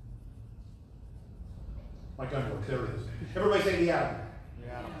 My gun works. There it is. Everybody say the atom.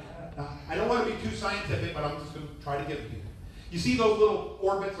 Now, I don't want to be too scientific, but I'm just going to try to give it to you. You see those little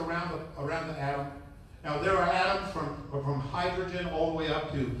orbits around the atom? Now, there are atoms from hydrogen all the way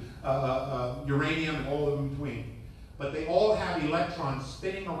up to uranium and all in between. But they all have electrons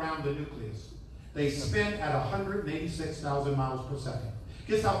spinning around the nucleus. They spin at 186,000 miles per second.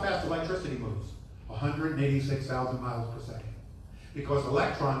 Guess how fast electricity moves? 186,000 miles per second. Because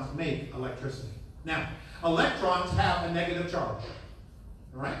electrons make electricity. Now, electrons have a negative charge.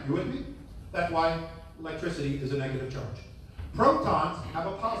 All right, you with me? That's why electricity is a negative charge. Protons have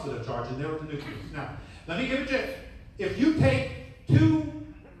a positive charge, and they're at the nucleus. Now, let me give it to you. If you take two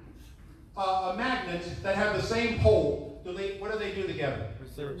magnets that have the same pole, what do they do together?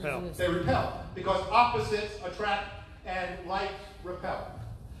 They repel. They repel, because opposites attract and like repel.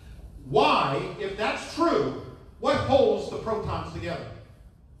 Why, if that's true, what holds the protons together?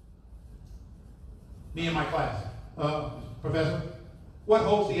 Me and my class. Professor? What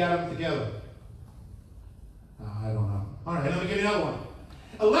holds the atoms together? I don't know. All right, let me give you another one.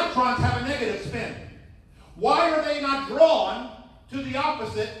 Electrons have a negative spin. Why are they not drawn to the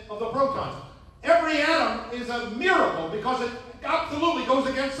opposite of the protons? Every atom is a miracle because it absolutely goes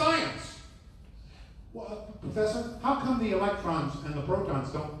against science. Well, Professor, how come the electrons and the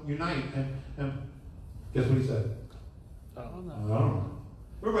protons don't unite? And guess what he said? I don't know. I don't know.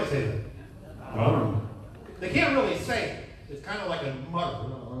 Everybody say that. I don't know. They can't really say it. It's kind of like a mutter.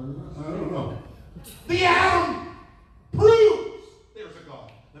 I don't know. The atom proves there's a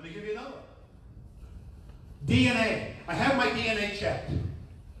God. Let me give you another. DNA. I had my DNA checked.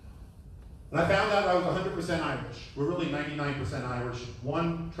 And I found out I was 100% Irish. We're really 99% Irish.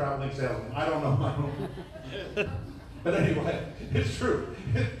 One traveling salesman. I don't know. But anyway, it's true.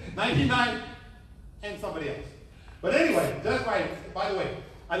 99 and somebody else. But anyway, that's why, by the way,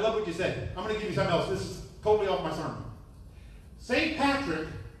 I love what you said. I'm going to give you something else. This is totally off my sermon. St. Patrick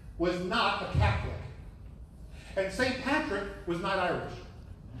was not a Catholic. And St. Patrick was not Irish.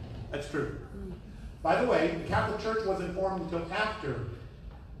 That's true. By the way, the Catholic Church wasn't formed until after,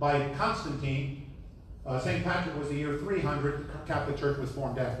 by Constantine. St. Patrick was the year 300. The Catholic Church was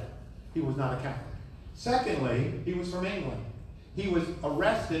formed after. He was not a Catholic. Secondly, he was from England. He was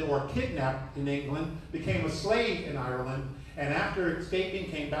arrested or kidnapped in England, became a slave in Ireland, and after escaping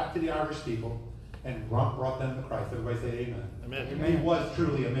came back to the Irish people and brought them to Christ. Everybody say amen. Amen. He was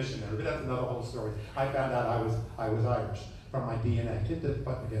truly a missionary, but that's another whole story. I found out I was Irish from my DNA. Hit this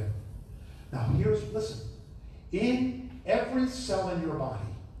button again. Now listen. In every cell in your body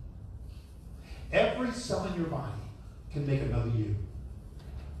can make another you.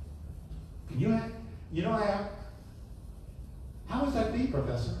 Can you know how would that be,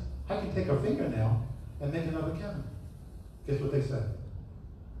 Professor? I can take a fingernail and make another Kevin. Guess what they said?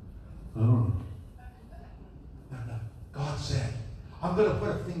 I don't know. No. God said, I'm going to put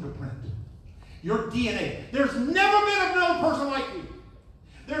a fingerprint. Your DNA. There's never been another person like you.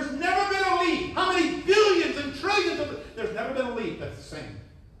 There's never been a leaf. How many billions and trillions of... There's never been a leaf that's the same.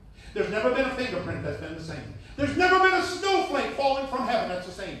 There's never been a fingerprint that's been the same. There's never been a snowflake falling from heaven that's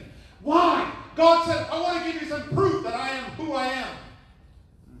the same. Why? God said, I want to give you some proof that I am who I am.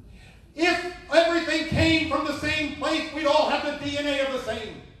 If everything came from the same place, we'd all have the DNA of the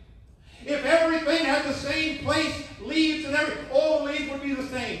same. If everything had the same place, leaves and everything, all the leaves would be the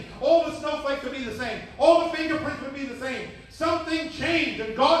same. All the snowflakes would be the same. All the fingerprints would be the same. Something changed,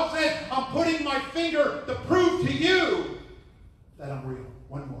 and God said, I'm putting my finger to prove to you that I'm real.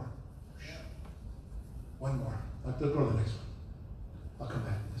 One more. Let's go to the next one. I'll come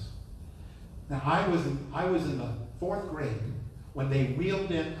back to this. Now, I was in the 4th grade when they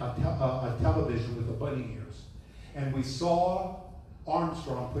wheeled in a television with the bunny ears, and we saw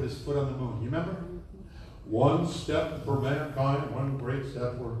Armstrong put his foot on the moon. You remember? One step for mankind, one great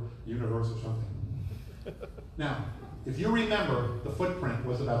step for the universe or something. Now, if you remember, the footprint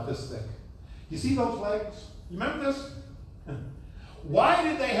was about this thick. You see those legs? You remember this? Why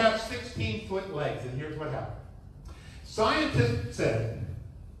did they have 16-foot legs? And here's what happened. Scientists said,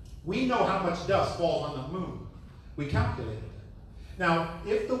 we know how much dust falls on the moon. We calculated it. Now,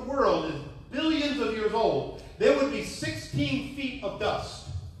 if the world is billions of years old, there would be 16 feet of dust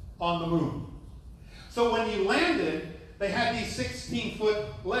on the moon. So when you landed, they had these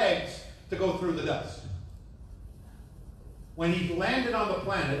 16-foot legs to go through the dust. When he landed on the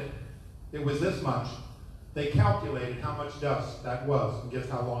planet, it was this much. They calculated how much dust that was, and guess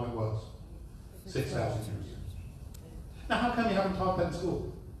how long it was? 6,000 years. Now, how come you haven't taught that in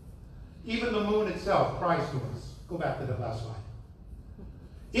school? Even the moon itself cries to us. Go back to the last slide.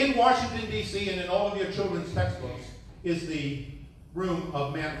 In Washington, D.C., and in all of your children's textbooks is the room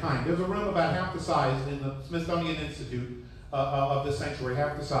of mankind. There's a room about half the size in the Smithsonian Institute of the sanctuary,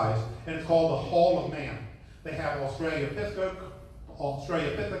 half the size, and it's called the Hall of Man. They have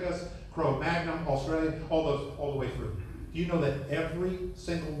Australopithecus, Cro-Magnon, Australia, all those all the way through. Do you know that every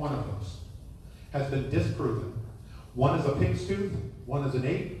single one of those has been disproven? One is a pig's tooth, one is an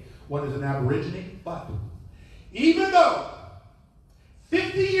ape, one is an aborigine, but even though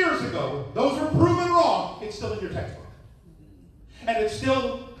 50 years ago those were proven wrong, it's still in your textbook. And it's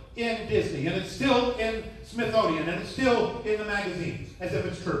still in Disney, and it's still in Smithsonian, and it's still in the magazines, as if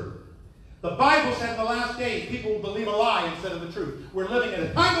it's true. The Bible said in the last days, people will believe a lie instead of the truth. We're living in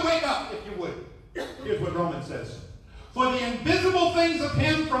a time to wake up, if you would. Here's what Romans says. For the invisible things of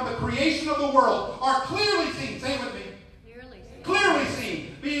him from the creation of the world are clearly seen. Say it with me. Clearly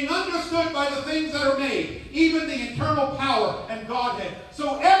seen, being understood by the things that are made, even the eternal power and Godhead.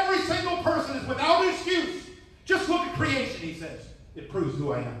 So every single person is without excuse. Just look at creation, he says. It proves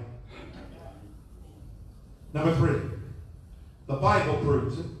who I am. Number 3, the Bible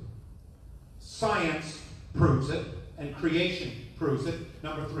proves it. Science proves it. And creation proves it.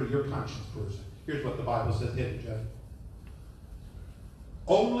 Number 3, your conscience proves it. Here's what the Bible says. Hit it, Jeff.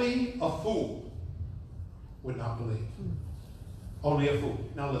 Only a fool would not believe. Only a fool.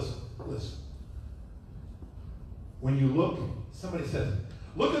 Now listen. When you look, somebody says,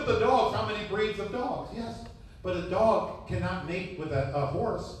 look at the dogs. How many breeds of dogs? Yes. But a dog cannot mate with a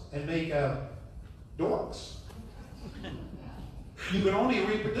horse and make dorks. You can only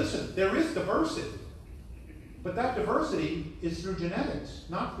reproduce it. There is diversity. But that diversity is through genetics,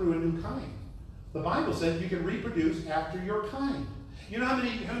 not through a new kind. The Bible says you can reproduce after your kind. You know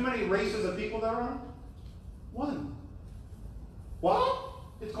how many races of people there are? 1. What?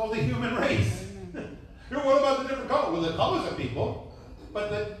 It's called the human race. What about the different colors? Well, the colors of people.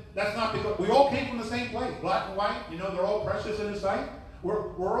 But that's not because we all came from the same place. Black and white, they're all precious in His sight.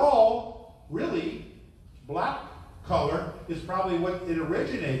 We're all really black color is probably what it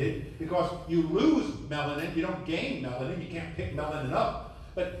originated, because you lose melanin, you don't gain melanin, you can't pick melanin up.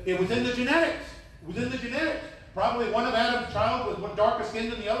 But it was in the genetics. Probably one of Adam's child was darker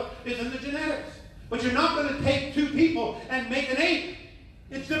skinned than the other. It's in the genetics. But you're not going to take 2 people and make an ape.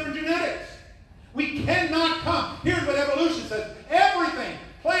 It's different genetics. We cannot come. Here's what evolution says. Everything,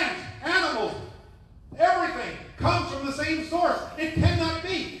 plants, animals, everything comes from the same source. It cannot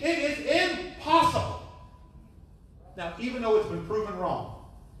be. It is impossible. Now, even though it's been proven wrong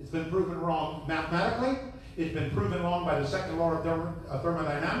mathematically, it's been proven wrong by the second law of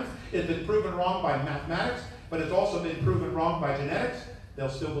thermodynamics, it's been proven wrong by mathematics, but it's also been proven wrong by genetics, they'll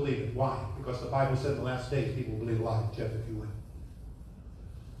still believe it. Why? Because the Bible said in the last days people will believe a lie. Jeff, if you would.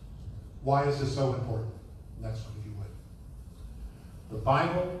 Why is this so important? Next one, if you would. The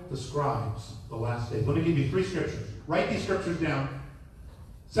Bible describes the last days. Let me give you 3 scriptures. Write these scriptures down.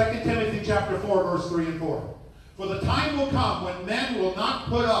 2 Timothy chapter 4, verse 3 and 4. For the time will come when men will not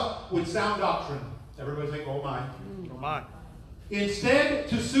put up with sound doctrine. Everybody say, oh my. Oh my. Instead,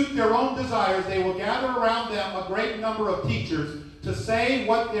 to suit their own desires, they will gather around them a great number of teachers to say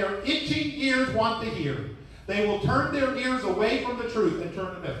what their itching ears want to hear. They will turn their ears away from the truth and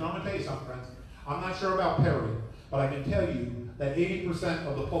turn to myth. Now, I'm going to tell you something, friends. I'm not sure about Perry, but I can tell you that 80%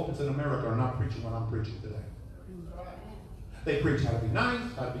 of the pulpits in America are not preaching what I'm preaching today. They preach how to be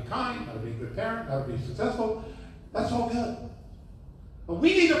nice, how to be kind, how to be a good parent, how to be successful. That's all good. But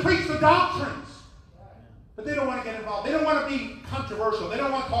we need to preach the doctrines. But they don't want to get involved. They don't want to be controversial. They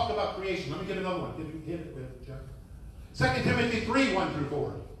don't want to talk about creation. Let me give another one. Give it with Jeff. 2 Timothy 3, 1 through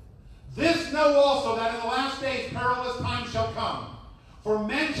 4. This know also that in the last days perilous times shall come. For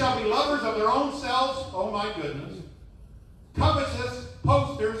men shall be lovers of their own selves, oh my goodness, covetous,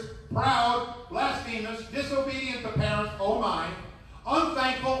 posters, proud, blasphemous, disobedient to parents, oh my,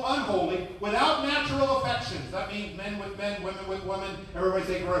 unthankful, unholy, without natural affections. That means men with men, women with women. Everybody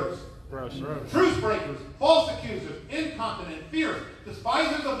say gross. Gross. Truce breakers, false accusers, incontinent, fierce,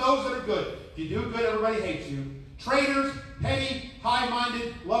 despisers of those that are good. If you do good, everybody hates you. Traitors, petty,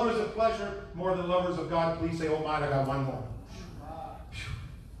 high-minded, lovers of pleasure, more than lovers of God. Please say, oh my, I got one more.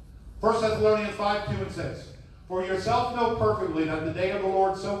 1 Thessalonians 5, 2 and 6. For yourself know perfectly that the day of the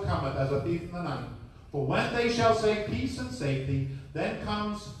Lord so cometh as a thief in the night. For when they shall say peace and safety, then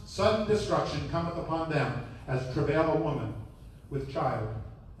comes sudden destruction cometh upon them, as travail a woman with child,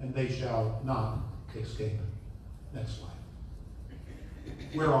 and they shall not escape. Next slide.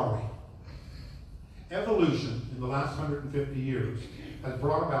 Where are we? Evolution in the last 150 years has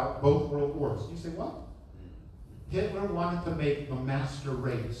brought about both world wars. You say, what? Hitler wanted to make the master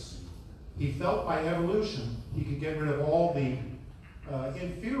race He felt by evolution he could get rid of all the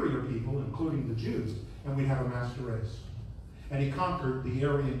inferior people, including the Jews, and we'd have a master race. And he conquered the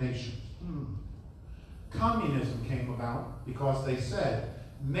Aryan nations. Communism came about because they said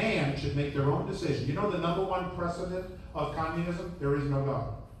man should make their own decision. You know the number one precedent of communism? There is no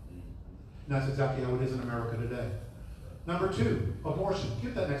God. And that's exactly how it is in America today. Number two, abortion.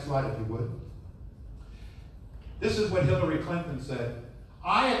 Give that next slide if you would. This is what Hillary Clinton said.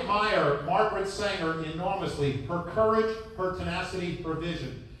 I admire Margaret Sanger enormously. Her courage, her tenacity, her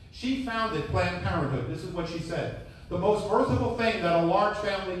vision. She founded Planned Parenthood. This is what she said. The most merciful thing that a large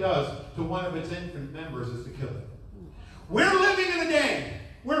family does to one of its infant members is to kill it. We're living in a day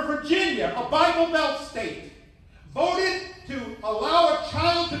where Virginia, a Bible Belt state, voted to allow a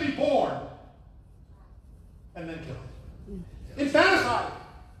child to be born and then kill it. Infanticide.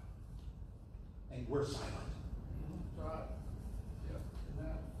 And we're silent.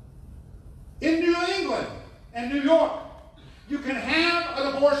 In New England and New York, you can have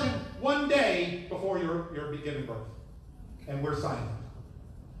an abortion one day before you're giving birth. And we're silent.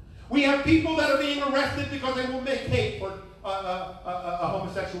 We have people that are being arrested because they will make hate for a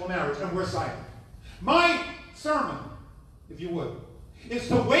homosexual marriage, and we're silent. My sermon, if you would, is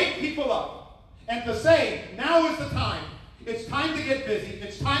to wake people up and to say, now is the time. It's time to get busy.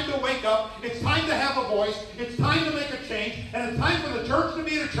 It's time to wake up. It's time to have a voice. It's time to make a change. And it's time for the church to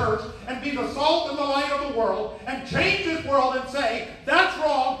be the church and be the salt and the light of the world and change this world and say, that's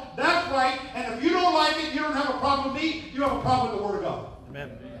wrong, that's right, and if you don't like it, you don't have a problem with me, you have a problem with the Word of God.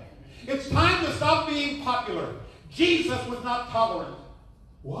 Amen. It's time to stop being popular. Jesus was not tolerant.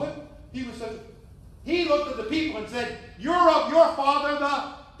 What? He looked at the people and said, you're of your father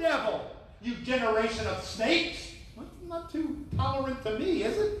the devil, you generation of snakes. Not too tolerant to me,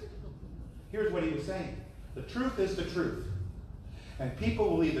 is it? Here's what he was saying. The truth is the truth. And people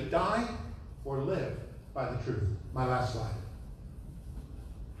will either die or live by the truth. My last slide.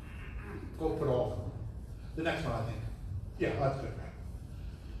 Go put all of them. The next one, I think. Yeah, that's good, right?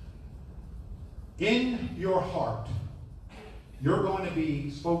 In your heart, you're going to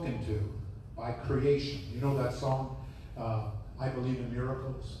be spoken to by creation. You know that song, I Believe in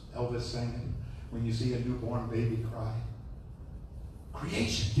Miracles? Elvis sang it. When you see a newborn baby cry.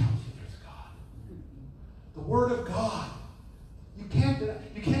 Creation tells you there's a God. The Word of God. You can't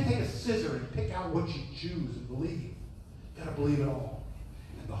take a scissor and pick out what you choose and believe. You've got to believe it all.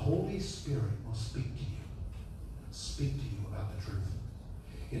 And the Holy Spirit will speak to you. Speak to you about the truth.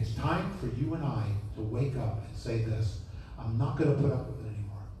 It's time for you and I to wake up and say this. I'm not going to put up with it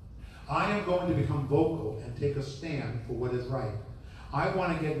anymore. I am going to become vocal and take a stand for what is right. I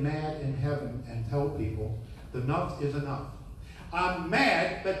want to get mad in heaven and tell people enough is enough. I'm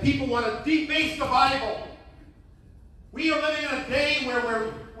mad that people want to debase the Bible. We are living in a day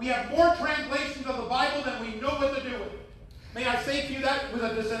where we have more translations of the Bible than we know what to do with. May I say to you that with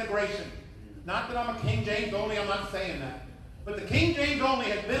a disintegration. Not that I'm a King James only, I'm not saying that. But the King James only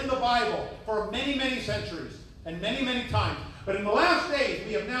has been the Bible for many, many centuries and many, many times. But in the last days,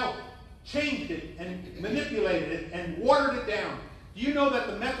 we have now changed it and manipulated it and watered it down. Do you know that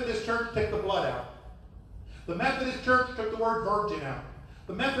the Methodist Church took the blood out? The Methodist Church took the word virgin out.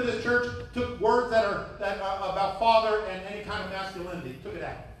 The Methodist Church took words that are about father and any kind of masculinity, took it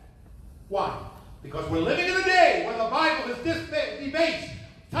out. Why? Because we're living in a day where the Bible is debased.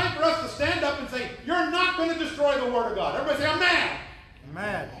 It's time for us to stand up and say, you're not going to destroy the Word of God. Everybody say, I'm mad. I'm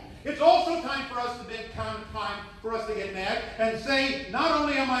mad. It's also time for us to get mad and say, not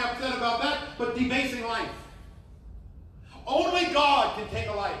only am I upset about that, but debasing life. Only God can take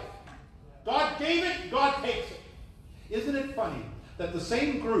a life. God gave it, God takes it. Isn't it funny that the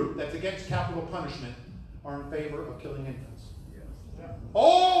same group that's against capital punishment are in favor of killing infants? Yes.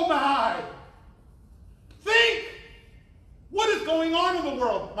 Oh my! Think! What is going on in the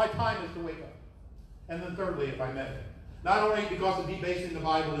world? My time is to wake up. And then thirdly, if I may, not only because of debasing the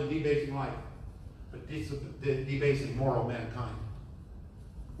Bible and debasing life, but debasing moral mankind.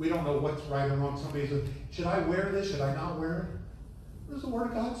 We don't know what's right or wrong. Somebody says, should I wear this? Should I not wear it? What does the Word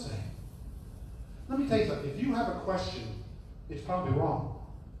of God say? Let me tell you something. If you have a question, it's probably wrong.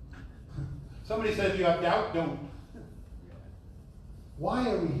 Somebody says you have doubt, don't. Why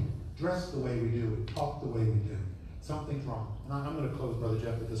are we dressed the way we do and talk the way we do? Something's wrong. And I'm going to close, Brother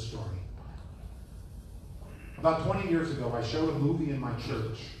Jeff, with this story. About 20 years ago, I showed a movie in my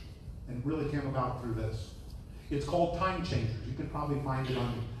church, and it really came about through this. It's called Time Changers. You can probably find it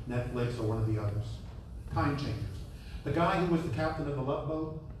on Netflix or one of the others. Time Changers. The guy who was the captain of the Love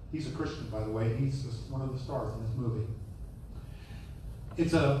Boat, he's a Christian, by the way. He's one of the stars in this movie.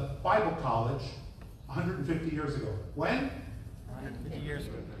 It's a Bible college 150 years ago. When? 150 years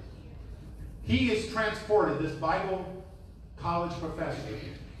ago. He is transported, this Bible college professor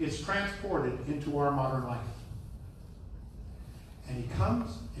is transported into our modern life. And he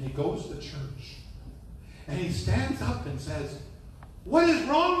comes and he goes to church. And he stands up and says, "What is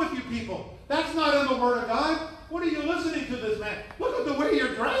wrong with you people? That's not in the Word of God. What are you listening to this man? Look at the way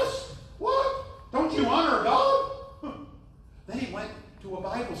you're dressed. What? Don't you honor God?" Then he went to a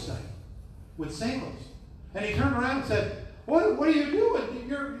Bible study with singles. And he turned around and said, What are you doing?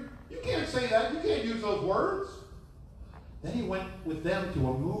 You can't say that. You can't use those words. Then he went with them to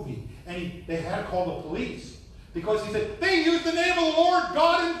a movie. And they had to call the police. Because he said, they used the name of the Lord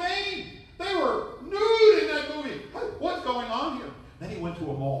God in vain. They were nude in that movie. What's going on here? Then he went to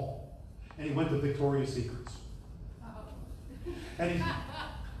a mall. And he went to Victoria's Secrets. And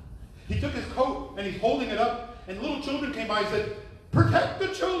he took his coat and he's holding it up. And little children came by and said, "Protect the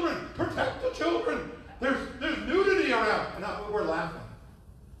children! Protect the children! There's nudity around." And we're laughing.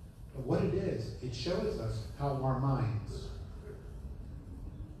 But what it is, it shows us how our minds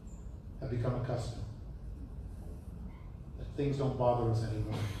have become accustomed. That things don't bother us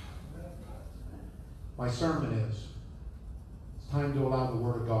anymore. My sermon is, it's time to allow the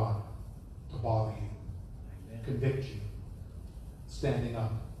Word of God to bother you, convict you, standing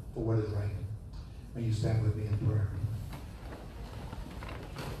up for what is right. May you stand with me in prayer.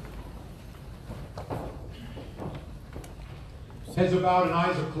 Heads are bowed and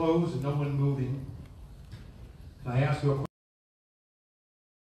eyes are closed and no one moving. And I ask you a question.